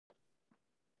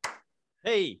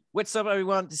Hey, what's up,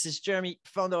 everyone? This is Jeremy,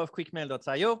 founder of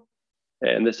quickmail.io.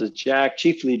 And this is Jack,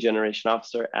 Chief Lead Generation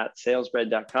Officer at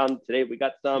salesbread.com. Today we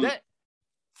got some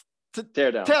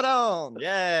teardowns. Teardown.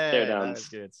 Yeah, Teardowns. that was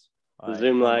good. The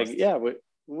Zoom lag. Yeah,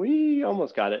 we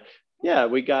almost got it. Yeah,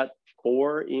 we got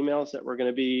 4 emails that we're going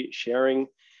to be sharing,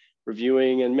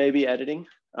 reviewing, and maybe editing.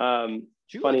 Funny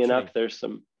enough, there's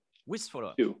some with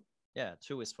follow-up. 2. Yeah,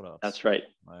 2 with follow-ups. That's right.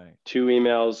 2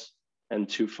 emails and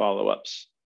 2 follow-ups.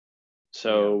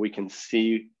 So we can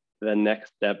see the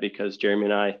next step because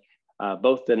Jeremy and I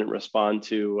both didn't respond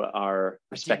to our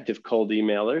respective cold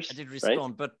emailers. I did respond,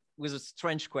 right? but with a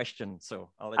strange question. So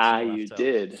I'll let you know you after.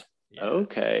 did. Yeah.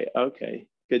 Okay.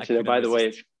 Good to know. By the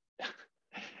way,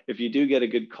 if you do get a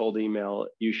good cold email,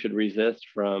 you should resist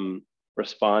from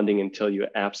responding until you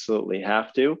absolutely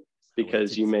have to,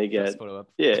 because you may get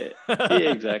yeah,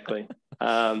 exactly.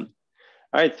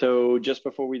 All right, so just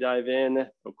before we dive in,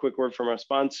 a quick word from our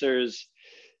sponsors.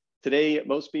 Today,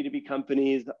 most B2B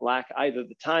companies lack either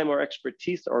the time or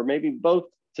expertise, or maybe both,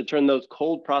 to turn those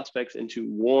cold prospects into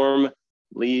warm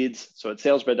leads. So at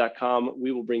salesbread.com,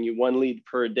 we will bring you 1 lead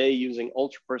per day using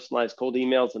ultra-personalized cold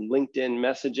emails and LinkedIn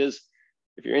messages.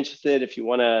 If you're interested, if you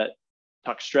want to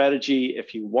talk strategy,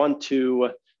 if you want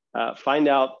to find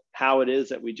out how it is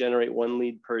that we generate 1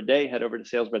 lead per day, head over to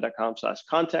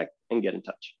salesbread.com/contact and get in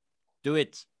touch. Do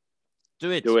it.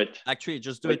 Actually,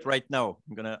 just do it right now.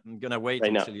 I'm gonna wait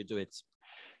until you do it.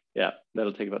 Yeah,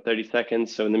 that'll take about 30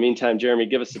 seconds. So in the meantime, Jeremy,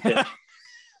 give us a pitch.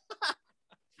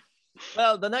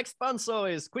 Well, the next sponsor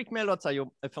is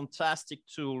quickmail.io, a fantastic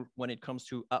tool when it comes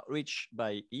to outreach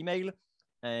by email.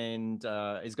 And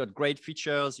it's got great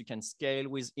features. You can scale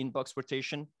with inbox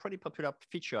rotation, pretty popular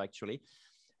feature actually.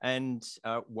 And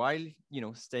while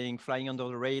staying flying under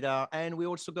the radar. And we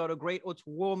also got a great auto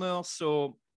warmer.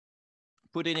 So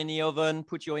put it in the oven,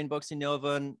 put your inbox in the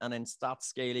oven, and then start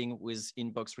scaling with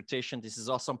inbox rotation. This is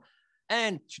awesome.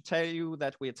 And to tell you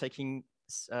that we are taking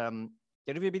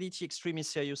deliverability extremely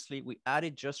seriously, we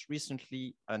added just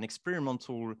recently an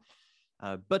experimental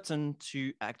button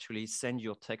to actually send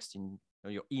your text in,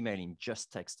 or your email in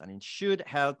just text, and it should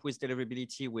help with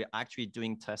deliverability. We're actually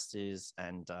doing tests,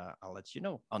 and I'll let you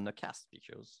know on the cast,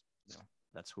 because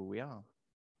that's who we are.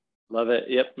 Love it.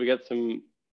 Yep, we got some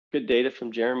good data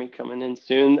from Jeremy coming in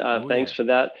soon. Thanks for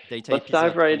that. Let's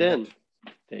dive right in.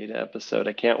 Data episode.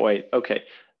 I can't wait. Okay.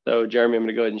 So Jeremy, I'm going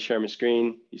to go ahead and share my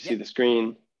screen. You see the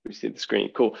screen. We see the screen.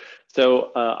 Cool.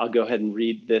 So I'll go ahead and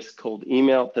read this cold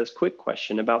email. This quick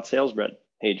question about SalesBread.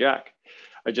 Hey, Jack.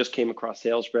 I just came across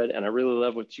SalesBread and I really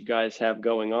love what you guys have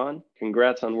going on.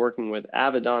 Congrats on working with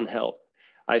Avedon Health.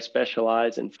 I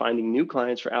specialize in finding new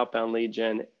clients for outbound lead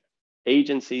gen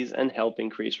agencies and help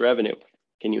increase revenue.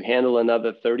 Can you handle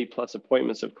another 30 plus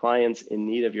appointments of clients in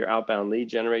need of your outbound lead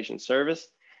generation service?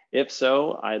 If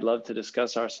so, I'd love to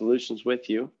discuss our solutions with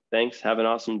you. Thanks. Have an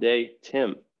awesome day,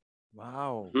 Tim.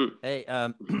 Wow. Hey,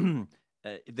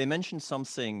 they mentioned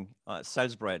something,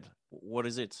 SalesBread. What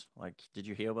is it? Like, did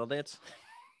you hear about it?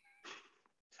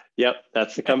 Yep,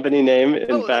 that's the company name.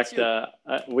 In fact,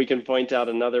 we can point out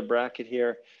another bracket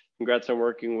here. Congrats on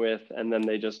working with, and then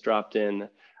they just dropped in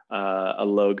a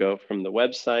logo from the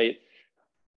website.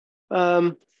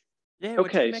 What do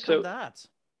you make of that?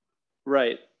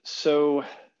 Right. So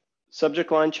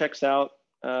subject line checks out.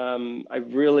 I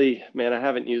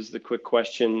haven't used the quick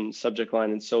question subject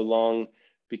line in so long,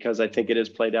 because I think it is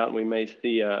played out, and we may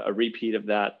see a repeat of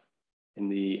that in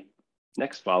the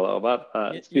next follow-up.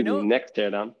 Next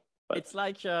teardown. But it's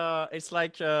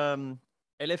like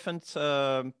elephant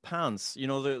pants.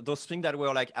 Those things that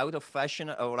were like out of fashion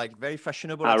or like very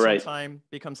fashionable at some time,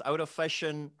 becomes out of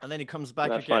fashion, and then it comes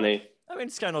back again. Funny. I mean,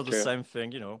 it's kind of the same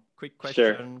thing, quick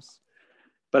questions. Sure.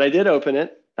 But I did open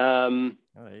it. There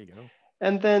you go.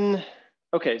 And then,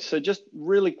 okay, so just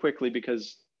really quickly,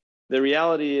 because the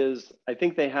reality is I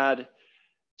think they had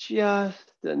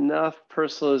just enough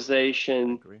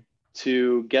personalization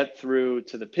to get through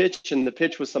to the pitch, and the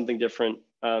pitch was something different.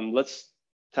 Let's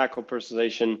tackle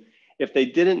personalization. If they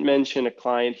didn't mention a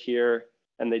client here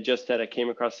and they just said, I came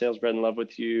across SalesBread and love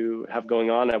what you have going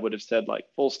on, I would have said like,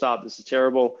 full stop, this is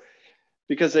terrible.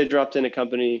 Because they dropped in a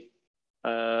company,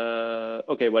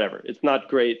 okay, whatever. It's not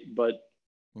great, but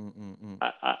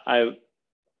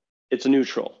it's a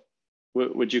neutral.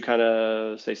 Would you kind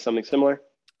of say something similar?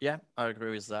 Yeah, I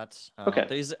agree with that. Okay.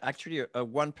 There is actually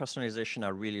one personalization I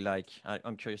really like.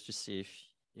 I'm curious to see if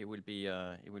it will be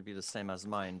the same as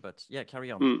mine, but yeah,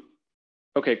 carry on.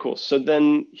 Okay, cool. So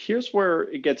then here's where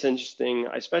it gets interesting.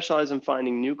 I specialize in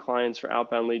finding new clients for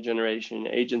outbound lead generation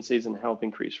agencies and help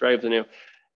increase revenue.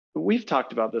 We've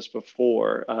talked about this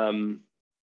before.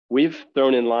 we've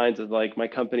thrown in lines of like, my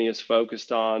company is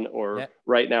focused on, or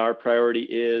right now our priority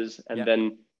is, and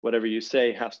then whatever you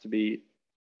say has to be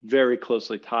very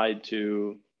closely tied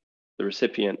to the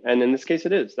recipient. And in this case,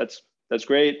 it is. That's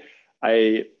great.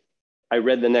 I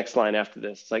read the next line after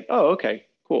this. It's like, oh, okay,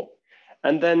 cool.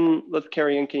 And then let's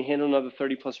carry on. Can you handle another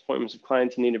 30 plus appointments of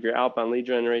clients in need of your outbound lead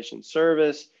generation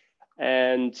service?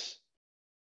 And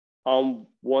on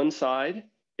one side,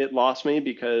 it lost me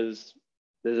because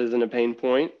this isn't a pain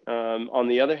point. On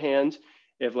the other hand,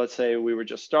 if let's say we were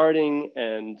just starting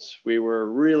and we were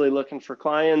really looking for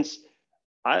clients,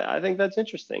 I think that's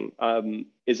interesting.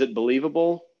 Is it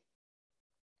believable?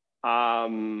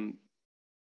 It's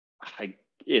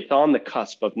on the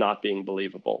cusp of not being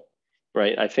believable,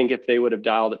 right? I think if they would have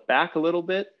dialed it back a little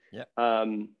bit,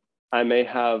 I may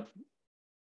have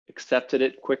accepted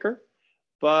it quicker.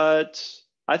 But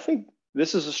I think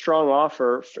this is a strong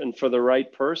offer, and for the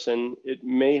right person, it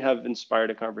may have inspired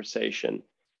a conversation.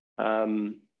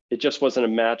 It just wasn't a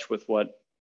match with what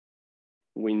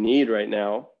we need right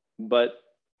now. But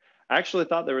I actually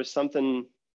thought there was something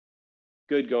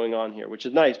good going on here, which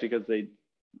is nice because they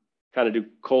kind of do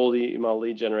cold email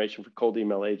lead generation for cold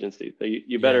email agencies. So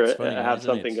you better have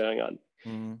something going on.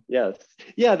 Mm-hmm. Yes.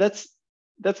 Yeah, that's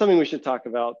something we should talk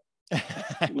about.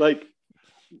 Like,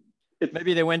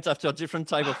 maybe they went after a different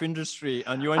type of industry,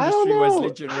 and your industry was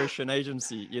lead generation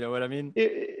agency. You know what I mean?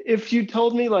 If you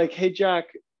told me like, hey, Jack,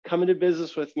 come into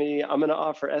business with me, I'm going to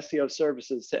offer SEO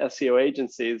services to SEO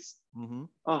agencies. Mm-hmm.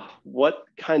 Oh, what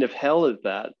kind of hell is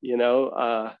that? You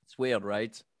know, it's weird,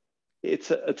 right? It's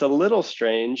a little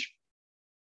strange,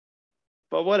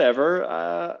 but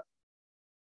whatever.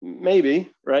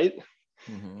 Maybe, right?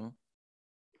 Mm-hmm.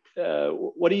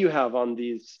 What do you have on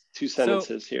these two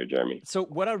sentences here, Jeremy? So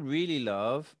what I really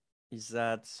love is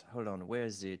that, hold on, where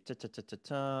is it?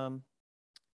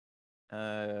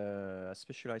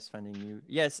 Specialize finding new.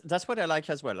 Yes, that's what I like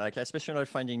as well. Like I specialize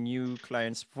finding new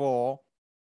clients for,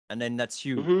 and then that's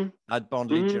you,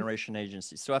 outbound lead generation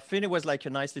agency. So I think it was like a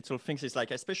nice little thing. It's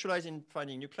like I specialize in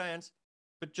finding new clients,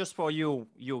 but just for you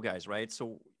guys, right?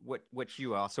 So what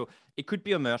you are. So it could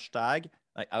be a merge tag,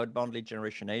 like outbound lead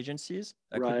generation agencies.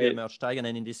 That could be a merge tag, and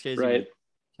then in this case, it would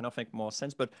kind of make more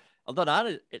sense. But although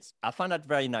that, I find that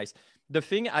very nice. The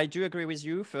thing I do agree with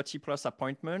you, 30 plus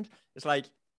appointment. It's like,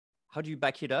 how do you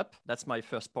back it up? That's my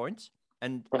first point.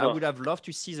 And I would have loved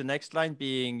to see the next line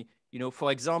being, you know,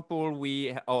 for example,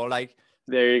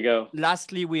 there you go.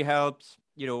 Lastly, we helped,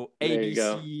 you know,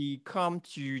 ABC come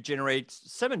to generate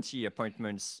 70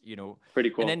 appointments, you know. Pretty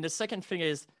cool. And then the second thing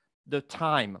is the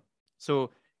time.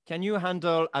 So can you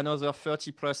handle another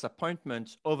 30 plus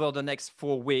appointments over the next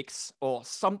 4 weeks, or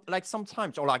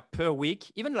sometimes, or like per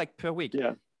week, even like per week?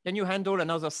 Yeah. Can you handle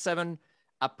another 7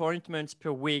 appointments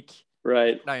per week?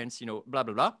 Right. Clients, you know, blah,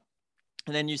 blah, blah.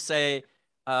 And then you say,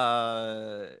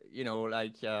 you know,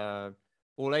 like our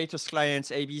latest clients,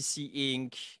 ABC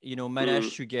Inc., you know,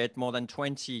 managed to get more than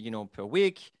 20, you know, per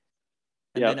week.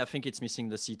 And then I think it's missing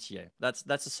the CTA. That's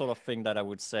the sort of thing that I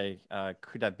would say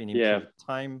could have been improved.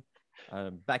 Time,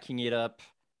 backing it up,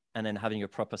 and then having a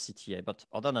proper CTA. But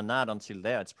other than that, until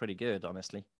there, it's pretty good,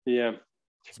 honestly. Yeah.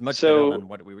 It's much better than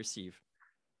what we receive.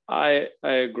 I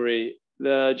agree.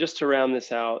 Just to round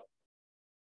this out,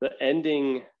 the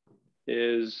ending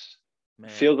feels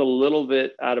a little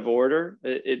bit out of order.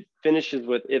 It finishes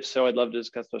with, if so, I'd love to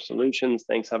discuss our solutions.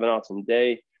 Thanks. Have an awesome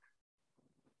day.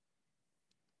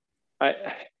 I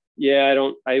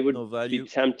would be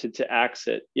tempted to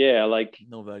exit. Yeah. Like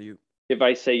no value. If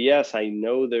I say yes, I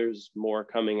know there's more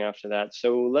coming after that.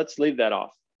 So let's leave that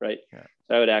off. Right. Yeah.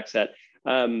 So I would exit.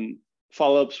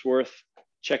 Follow-ups worth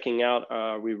checking out.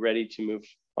 Are we ready to move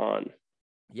on?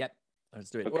 Yep. Let's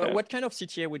do it. Okay. Well, what kind of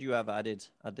CTA would you have added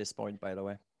at this point, by the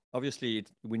way? Obviously,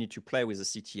 we need to play with the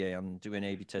CTA and do an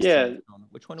A/B testing. Yeah.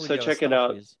 Which one would you check it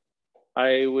out. With?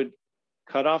 I would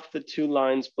cut off the 2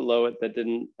 lines below it that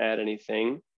didn't add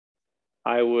anything.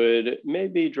 I would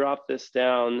maybe drop this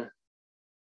down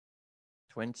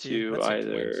 20 to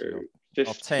either 20,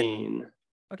 15.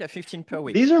 Okay, 15 per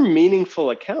week. These are meaningful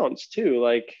accounts too.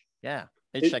 Like, yeah,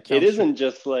 it isn't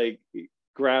just like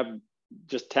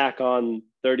just tack on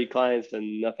 30 clients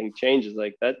and nothing changes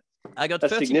like that. I got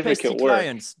 30 pesky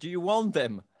clients. Do you want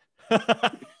them?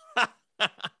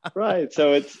 Right.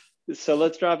 So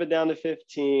let's drop it down to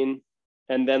 15.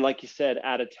 And then, like you said,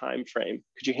 add a time frame.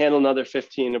 Could you handle another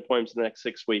 15 appointments in the next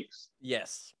 6 weeks?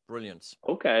 Yes. Brilliant.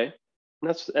 Okay.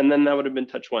 And then that would have been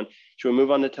touch 1. Should we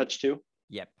move on to touch 2?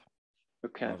 Yep.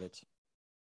 Okay. Love it.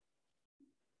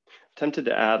 Tempted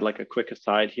to add like a quick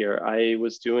aside here. I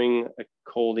was doing a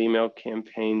cold email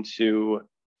campaign to,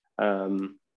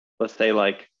 let's say,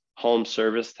 like home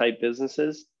service type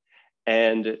businesses.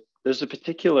 And there's a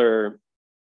particular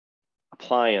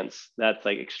appliance that's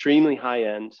like extremely high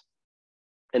end,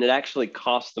 and it actually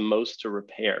costs the most to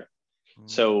repair.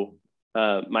 So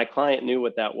my client knew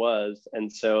what that was.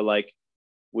 And so like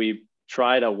we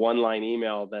tried a one-line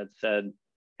email that said,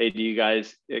 hey,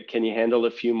 can you handle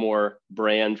a few more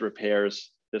brand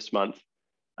repairs this month?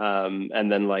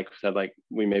 And then like said, like,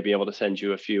 we may be able to send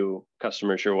you a few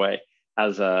customers your way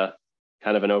as a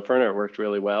kind of an opener. It worked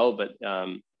really well, but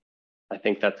I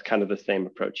think that's kind of the same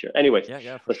approach here. Anyways,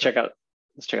 let's check out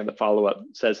the follow-up.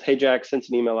 It says, hey, Jack, sent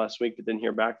an email last week, but didn't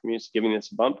hear back from you. So giving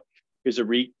this a bump. Here's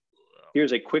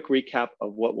a quick recap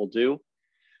of what we'll do.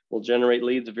 We'll generate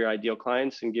leads of your ideal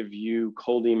clients and give you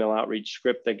cold email outreach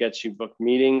script that gets you booked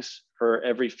meetings. For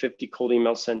every 50 cold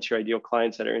emails sent to your ideal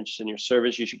clients that are interested in your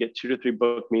service, you should get 2 to 3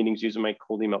 booked meetings using my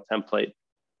cold email template.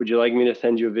 Would you like me to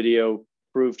send you a video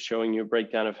proof showing you a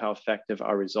breakdown of how effective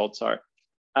our results are?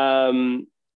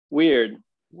 Weird.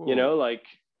 Whoa. You know, like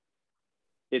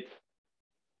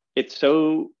it's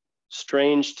so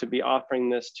strange to be offering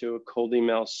this to a cold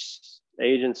email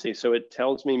agency. So it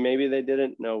tells me maybe they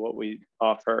didn't know what we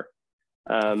offer.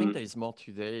 I think there's more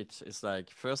to it. It's like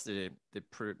first they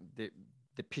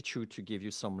pitch you to give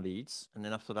you some leads, and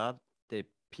then after that they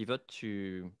pivot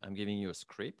to I'm giving you a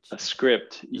script. A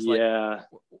script, it's yeah.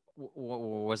 Like, what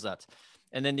was that?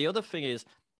 And then the other thing is,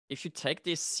 if you take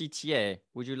this CTA,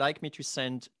 would you like me to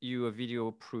send you a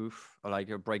video proof or like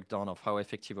a breakdown of how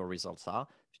effective our results are?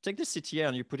 If you take the CTA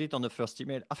and you put it on the first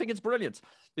email, I think it's brilliant,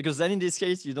 because then in this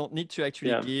case, you don't need to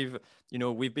actually give, you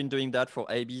know, we've been doing that for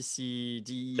A, B, C,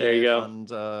 D, E, F, and,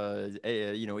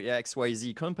 you know,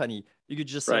 XYZ company. You could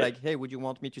just say like, hey, would you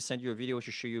want me to send you a video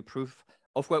to show you proof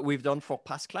of what we've done for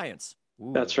past clients?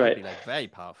 Ooh, that's right. Be like very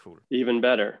powerful. Even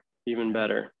better, even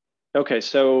better. Okay,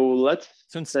 so let's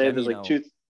say there's like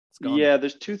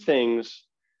there's 2 things.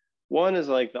 One is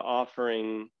like the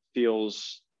offering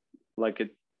feels like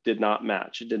it did not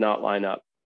match. It did not line up.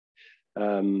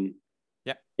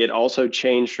 It also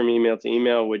changed from email to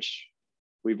email, which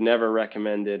we've never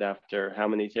recommended after how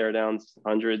many teardowns?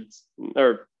 Hundreds,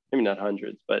 or maybe not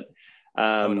hundreds, but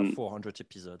 400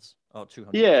 episodes or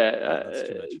 200. Yeah, that's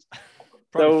too much.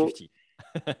 Probably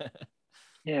 50.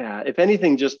 Yeah, if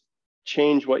anything, just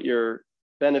change what your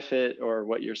benefit or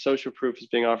what your social proof is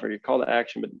being offered, your call to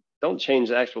action, but don't change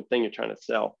the actual thing you're trying to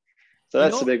sell. So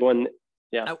that's the big one.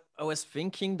 Yeah. I was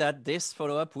thinking that this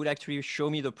follow-up would actually show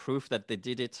me the proof that they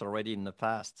did it already in the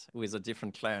past with a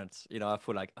different client. You know, I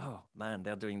feel like, oh man,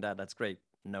 they're doing that. That's great.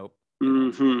 Nope.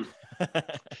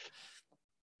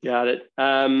 Got it.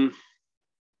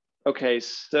 Okay,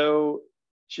 so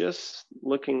just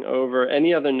looking over,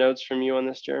 any other notes from you on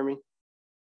this, Jeremy?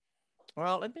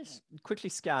 Well, let me quickly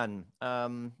scan.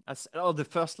 The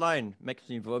first line makes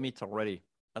me vomit already.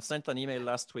 I sent an email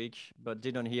last week, but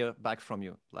didn't hear back from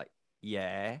you. Like,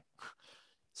 yeah.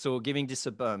 So giving this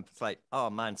a bump, it's like, oh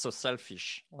man, so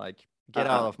selfish. Like, get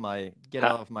out of my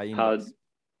inbox,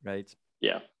 right?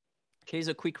 Yeah. Here's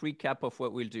a quick recap of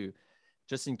what we'll do,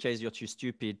 just in case you're too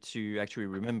stupid to actually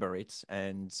remember it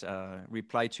and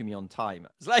reply to me on time.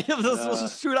 It's like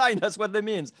those 2 lines. That's what that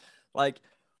means. Like,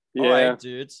 all right,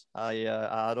 dude, I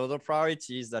had other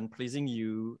priorities than pleasing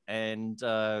you, and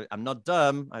I'm not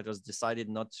dumb. I just decided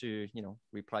not to, you know,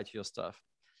 reply to your stuff.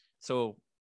 So,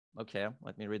 okay,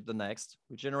 let me read the next.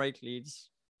 We generate leads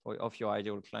of your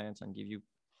ideal clients and give you.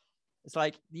 It's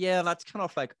like, yeah, that's kind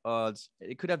of like odd.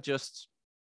 It could have just,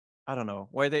 I don't know,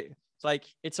 where it's like,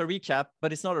 it's a recap,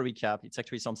 but it's not a recap. It's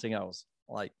actually something else.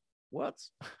 Like, what?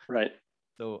 Right.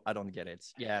 So I don't get it.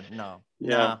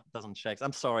 Nah, doesn't check.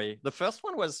 I'm sorry. The first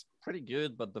one was pretty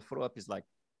good, but the follow-up is like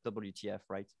WTF,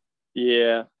 right?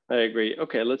 Yeah, I agree.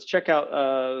 Okay, let's check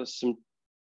out some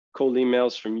cold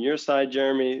emails from your side,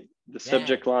 Jeremy. The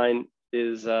subject line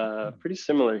is pretty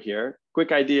similar here.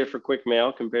 Quick idea for quick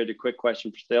mail compared to quick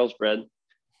question for sales bread.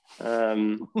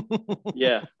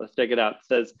 Yeah, let's check it out. It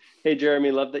says, hey,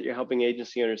 Jeremy, love that you're helping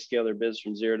agency owners scale their biz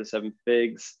from 0 to 7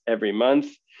 figs every month.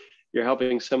 You're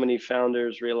helping so many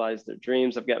founders realize their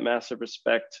dreams. I've got massive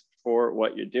respect for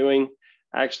what you're doing.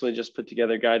 I actually just put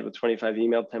together a guide with 25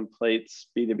 email templates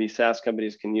B2B SaaS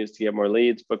companies can use to get more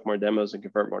leads, book more demos, and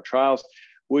convert more trials.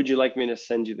 Would you like me to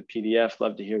send you the PDF?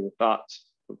 Love to hear your thoughts.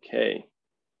 Okay.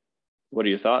 What are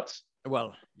your thoughts?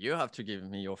 Well, you have to give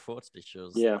me your thoughts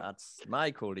because that's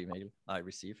my cold email I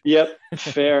received. Yep,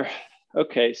 fair.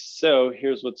 Okay, so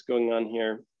here's what's going on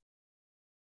here.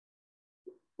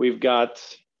 We've got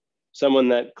someone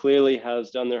that clearly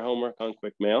has done their homework on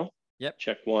quick mail. Yep.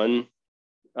 Check 1.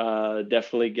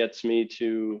 Definitely gets me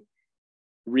to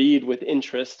read with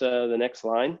interest the next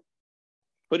line.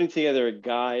 putting together a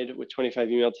guide with 25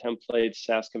 email templates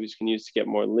SaaS companies can use to get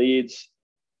more leads.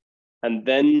 And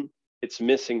then it's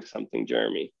missing something,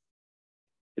 Jeremy.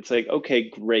 It's like, okay,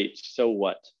 great. So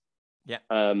what? Yeah.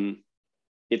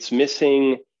 It's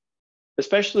missing,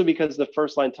 especially because the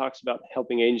first line talks about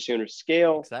helping agency owners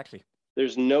scale. Exactly.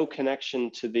 There's no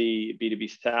connection to the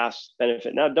B2B SaaS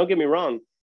benefit. Now, don't get me wrong.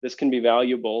 This can be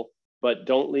valuable, but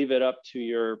don't leave it up to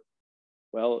your,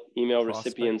 email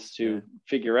recipients to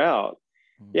figure out.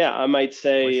 Yeah, I might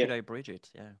say. Where should I bridge it?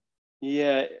 Yeah.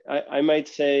 Yeah, I might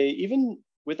say, even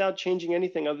without changing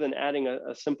anything other than adding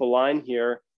a simple line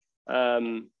here,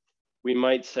 we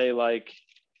might say like,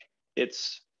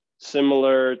 it's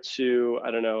similar to,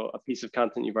 I don't know, a piece of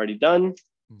content you've already done,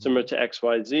 similar to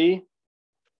XYZ,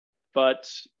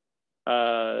 but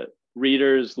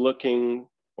readers looking,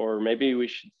 or maybe we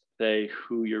should say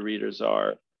who your readers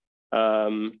are.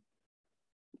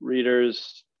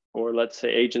 Readers, or let's say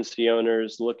agency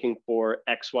owners looking for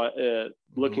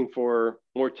looking for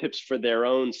more tips for their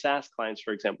own SaaS clients,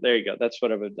 for example. There you go. That's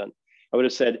what I would have done. I would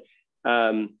have said,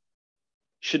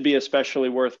 should be especially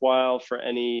worthwhile for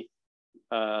any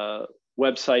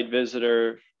website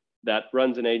visitor that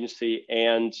runs an agency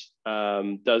and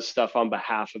does stuff on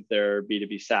behalf of their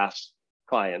B2B SaaS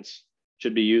clients.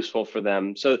 Should be useful for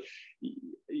them. So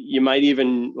you might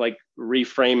even like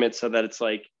reframe it so that it's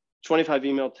like 25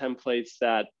 email templates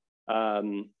that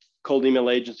cold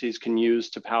email agencies can use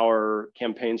to power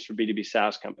campaigns for B2B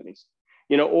SaaS companies,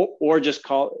 or just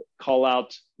call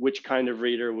out which kind of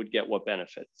reader would get what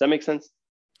benefit. Does that make sense?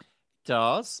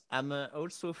 Does. I'm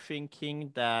also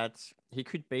thinking that he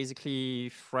could basically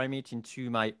frame it into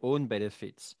my own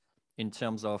benefits in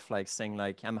terms of like saying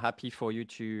like, I'm happy for you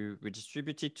to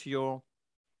redistribute it to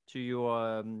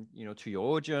your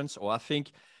audience, or I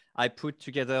think I put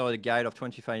together a guide of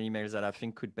 25 emails that I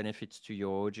think could benefit to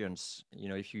your audience,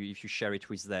 if you share it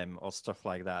with them or stuff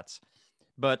like that.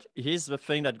 But here's the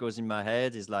thing that goes in my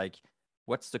head is like,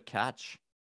 what's the catch?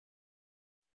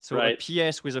 So a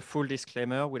PS with a full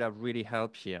disclaimer would have really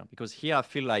helped here, because here I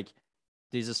feel like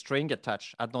there's a string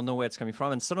attached. I don't know where it's coming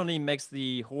from. And suddenly it makes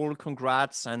the whole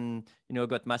congrats and,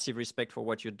 got massive respect for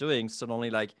what you're doing.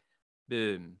 Suddenly like,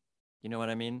 boom, you know what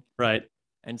I mean? Right.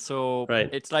 And so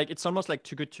it's like, it's almost like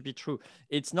too good to be true.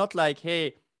 It's not like,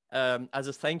 hey, as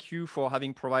a thank you for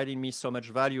having provided me so much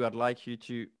value, I'd like you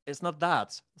to, it's not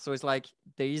that. So it's like,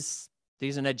 there's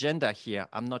an agenda here.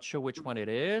 I'm not sure which one it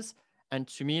is. And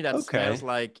to me, that smells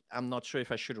like, I'm not sure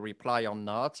if I should reply or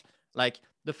not. Like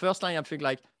the first line, I think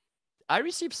like, I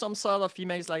received some sort of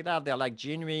emails like that. They're like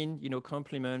genuine,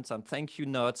 compliments and thank you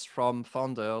notes from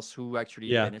founders who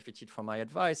actually benefited from my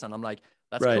advice. And I'm like,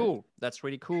 that's cool. That's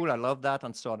really cool. I love that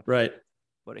and so on. Right.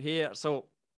 But here, so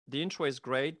the intro is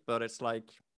great, but it's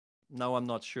like, now I'm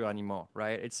not sure anymore,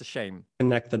 right? It's a shame.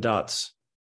 Connect the dots.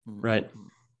 Right.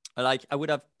 Like I would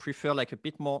have preferred like a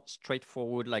bit more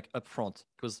straightforward, like upfront,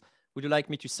 because would you like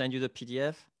me to send you the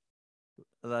PDF?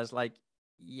 That's like,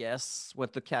 yes,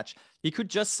 what the catch? He could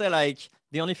just say like,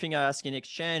 the only thing I ask in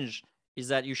exchange is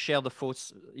that you share the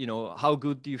thoughts, how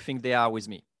good do you think they are with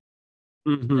me?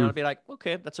 And I'll be like,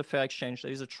 okay, that's a fair exchange.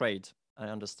 There is a trade. I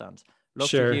understand. Love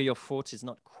to hear your thoughts is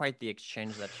not quite the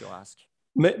exchange that you ask.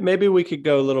 Maybe we could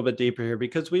go a little bit deeper here,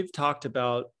 because we've talked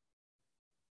about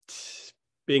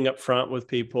being upfront with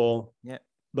people. Yeah.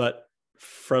 But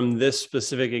from this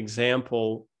specific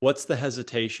example, what's the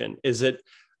hesitation? Is it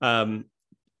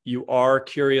you are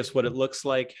curious what it looks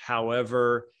like,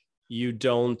 however, you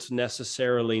don't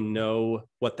necessarily know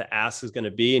what the ask is going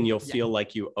to be, and you'll feel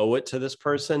like you owe it to this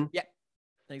person? Yeah,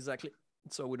 exactly.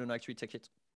 So we don't actually take it.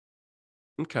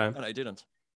 Okay. And I didn't.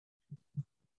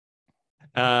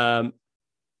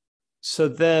 So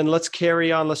then let's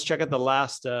carry on. Let's check out the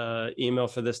last email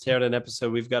for this Teardown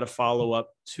episode. We've got a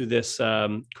follow-up to this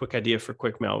quick idea for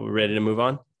quick mail. We're ready to move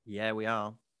on? Yeah, we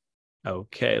are.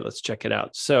 Okay, let's check it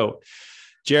out. So,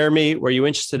 Jeremy, were you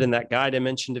interested in that guide I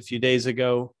mentioned a few days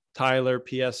ago? Tyler,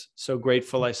 PS, so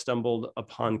grateful I stumbled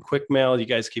upon quick mail. You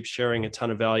guys keep sharing a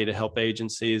ton of value to help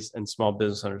agencies and small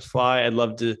business owners fly. I'd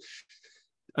love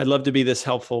to be this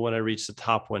helpful when I reach the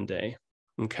top one day.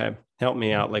 Okay, help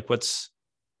me out. Like, what's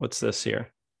this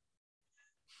here?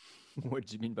 What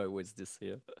do you mean by what's this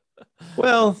here?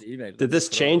 Well, did this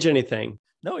change anything?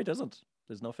 No, it doesn't.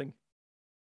 There's nothing.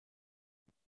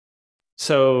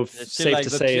 So it's safe like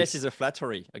to say the PS is a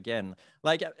flattery again.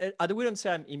 Like I wouldn't say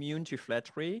I'm immune to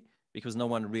flattery, because no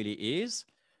one really is.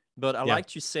 But I like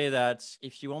to say that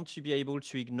if you want to be able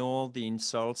to ignore the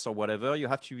insults or whatever, you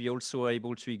have to be also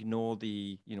able to ignore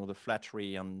the the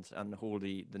flattery and all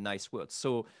the nice words.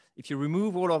 So if you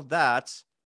remove all of that,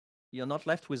 you're not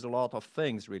left with a lot of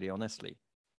things, really, honestly.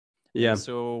 Yeah. And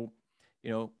so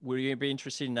will you be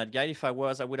interested in that guide? If I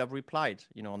was, I would have replied,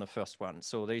 on the first one.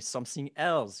 So there is something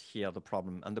else here, the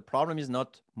problem. And the problem is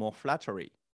not more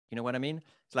flattery. You know what I mean?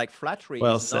 It's like flattery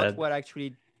Well is not said. what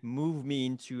actually moved me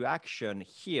into action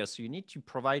here. So you need to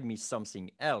provide me something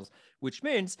else, which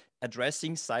means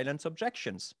addressing silent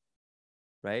objections,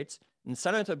 right? And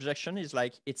silent objection is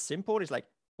like, it's simple. It's like,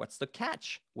 what's the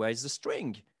catch? Where is the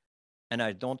string? And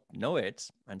I don't know it.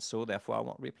 And so therefore I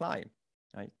won't reply,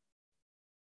 right?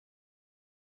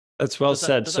 That's well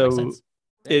said. Does that make sense?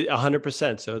 It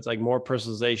 100%. So it's like more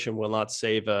personalization will not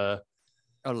save a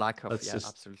lack of,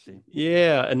 absolutely.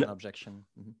 Yeah. And an objection.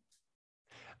 Mm-hmm.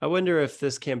 I wonder if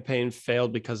this campaign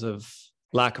failed because of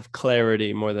lack of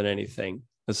clarity more than anything.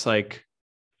 It's like,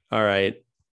 all right,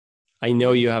 I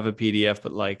know you have a PDF,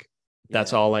 but like,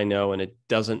 that's all I know. And it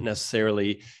doesn't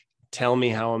necessarily tell me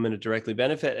how I'm going to directly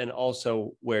benefit, and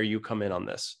also where you come in on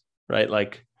this, right?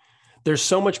 Like, there's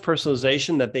so much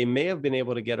personalization that they may have been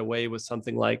able to get away with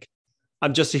something like,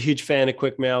 I'm just a huge fan of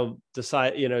quick mail.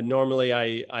 Normally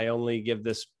I only give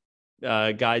this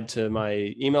guide to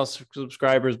my email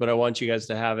subscribers, but I want you guys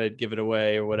to have it, give it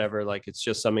away or whatever. Like, it's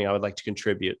just something I would like to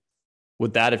contribute.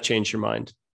 Would that have changed your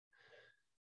mind?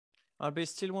 I'll be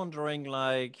still wondering,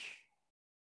 like,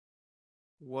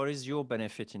 what is your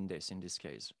benefit in this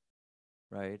case,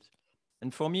 right?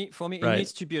 And for me, it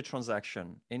needs to be a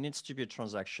transaction. It needs to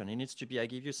be, I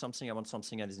give you something, I want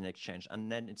something else in exchange.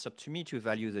 And then it's up to me to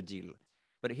value the deal.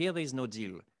 But here there is no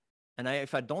deal. And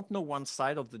if I don't know one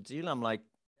side of the deal, I'm like,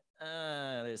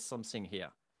 there's something here,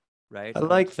 right? I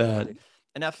like that.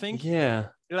 And I think,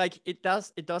 like, it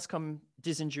does come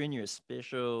disingenuous,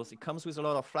 because it comes with a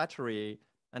lot of flattery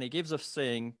and it gives a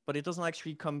thing, but it doesn't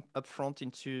actually come upfront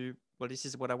into, well, this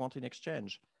is what I want in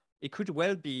exchange. It could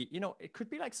well be, it could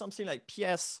be like something like,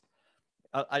 PS,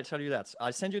 I'll tell you that.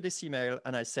 I send you this email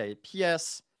and I say,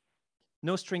 PS,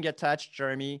 no string attached,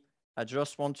 Jeremy. I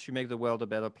just want to make the world a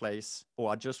better place,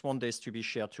 or I just want this to be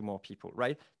shared to more people,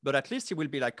 right? But at least it will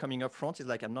be like coming up front. It's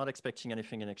like, I'm not expecting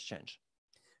anything in exchange,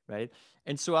 right?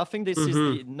 And so I think this is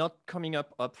the not coming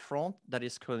up front that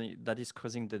is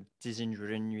causing the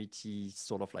disingenuity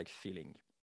sort of like feeling.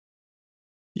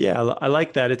 Yeah, I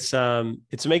like that.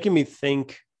 It's making me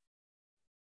think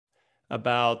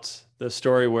about the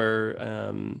story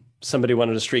where somebody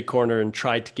wanted a street corner and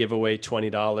tried to give away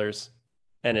 $20,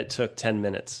 and it took 10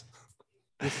 minutes.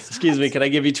 Excuse me, can I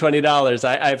give you $20?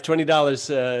 I have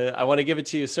 $20. I want to give it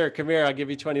to you, sir. Come here, I'll give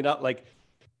you $20. Like,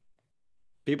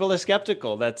 people are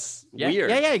skeptical. That's weird.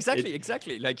 Yeah,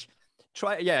 exactly. Like,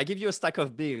 I give you a stack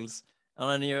of bills,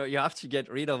 and then you have to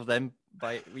get rid of them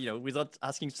by, without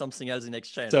asking something else in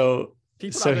exchange. So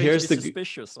people are going to be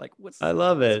suspicious. Like, I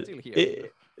love it. Still here?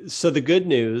 So the good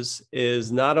news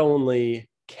is, not only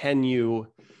can you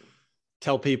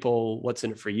tell people what's in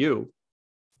it for you,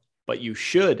 but you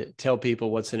should tell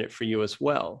people what's in it for you as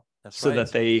well. That's right.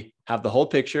 That they have the whole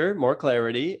picture, more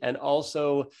clarity, and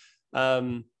also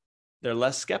they're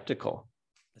less skeptical.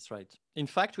 That's right. In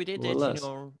fact, we did it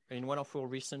in one of our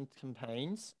recent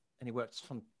campaigns, and it works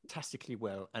fantastically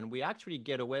well. And we actually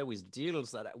get away with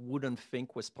deals that I wouldn't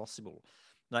think was possible.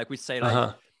 Like, we say,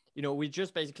 like, we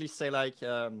just basically say, like,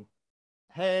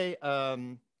 hey,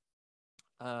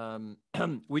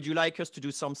 would you like us to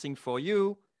do something for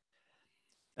you?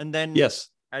 And then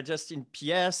I just, in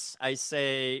PS, I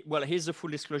say, well, here's the full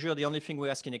disclosure. The only thing we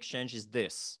ask in exchange is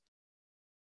this.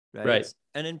 Right.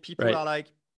 And then people are like,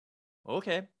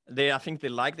 okay. I think they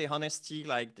like the honesty.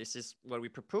 Like, this is what we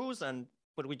propose,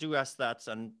 but we do ask that.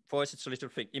 And for us, it's a little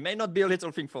thing. It may not be a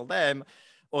little thing for them,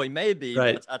 or it may be,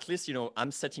 but at least,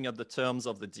 I'm setting up the terms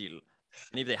of the deal.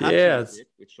 And if they're happy with it,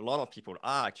 which a lot of people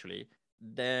are actually,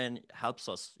 then it helps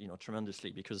us, tremendously,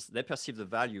 because they perceive the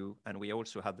value, and we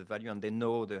also have the value, and they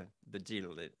know the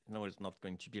deal. They know it's not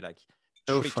going to be like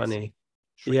funny.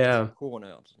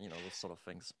 Cornered, those sort of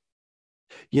things.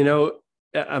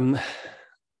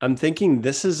 I'm thinking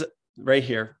this is right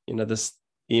here, this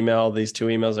email, these two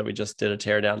emails that we just did a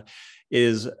teardown,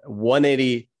 is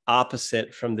 180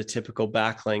 opposite from the typical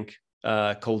backlink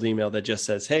cold email that just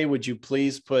says, hey, would you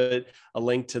please put a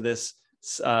link to this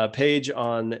page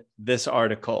on this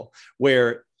article,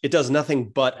 where it does nothing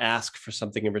but ask for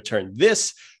something in return.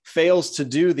 This fails to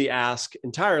do the ask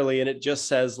entirely, and it just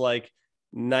says, like,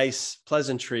 nice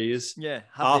pleasantries,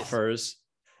 offers.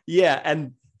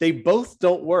 And they both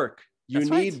don't work. You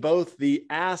need both the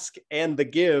ask and the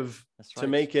give to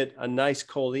make it a nice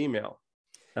cold email.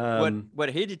 What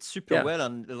he did super well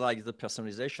on, like, the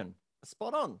personalization.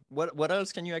 Spot on. What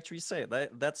else can you actually say?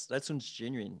 That sounds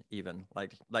genuine, even.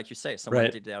 Like you say, someone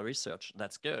did their research.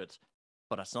 That's good,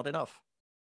 but that's not enough.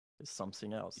 There's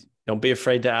something else. Don't be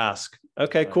afraid to ask.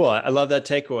 Okay, cool. I love that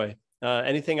takeaway.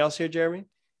 Anything else here, Jeremy?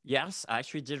 Yes, I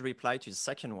actually did reply to the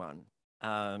second one.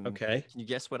 Okay. Can you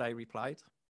guess what I replied?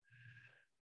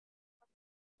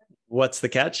 What's the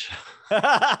catch?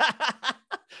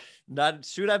 That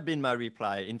should have been my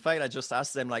reply. In fact, I just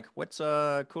asked them like, what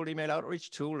cool email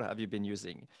outreach tool have you been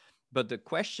using? But the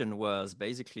question was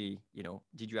basically,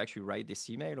 did you actually write this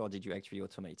email or did you actually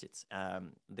automate it?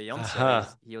 The answer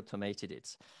is he automated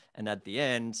it. And at the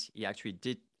end, he actually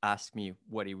did ask me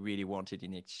what he really wanted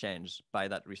in exchange by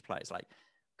that reply. It's like,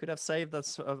 could have saved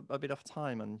us a bit of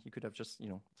time and you could have just,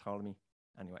 told me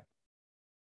anyway.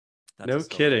 No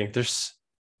kidding.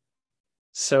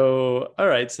 So, all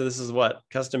right. So this is what?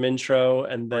 Custom intro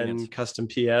and then Brilliant. Custom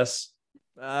PS.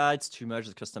 It's too much,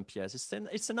 the custom PS.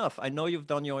 It's enough. I know you've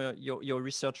done your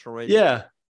research already. Yeah.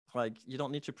 Like, you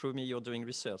don't need to prove me you're doing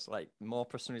research. Like, more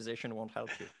personalization won't help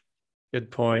you.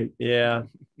 Good point. Yeah.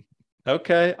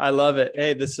 Okay. I love it.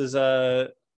 Hey, this is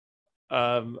a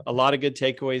lot of good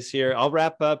takeaways here. I'll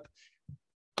wrap up.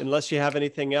 Unless you have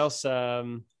anything else,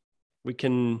 we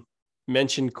can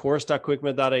mention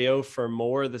course.quickmail.io for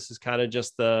more. This is kind of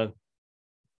just the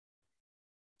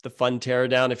fun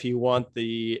teardown. If you want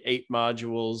the 8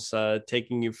 modules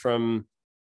taking you from,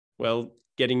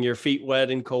 getting your feet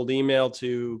wet in cold email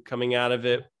to coming out of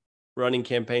it, running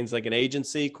campaigns like an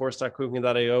agency,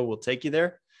 course.quickmail.io will take you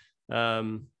there.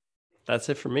 That's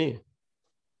it for me.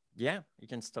 Yeah, you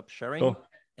can stop sharing. Cool.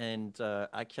 And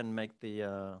I can make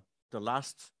the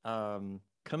last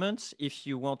comment. If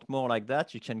you want more like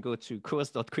that, you can go to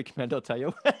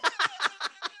course.quickmail.io.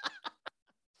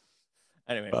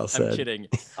 Anyway, well I'm kidding.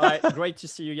 All right, great to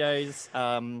see you guys.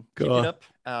 Keep it up.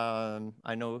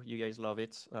 I know you guys love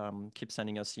it. Keep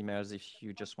sending us emails if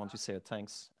you just want to say a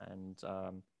thanks. And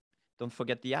don't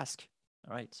forget the ask.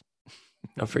 All right.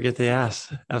 Don't forget the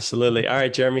ask. Absolutely. All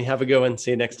right, Jeremy, have a good one.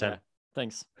 See you next time.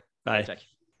 Thanks. Bye. Jack.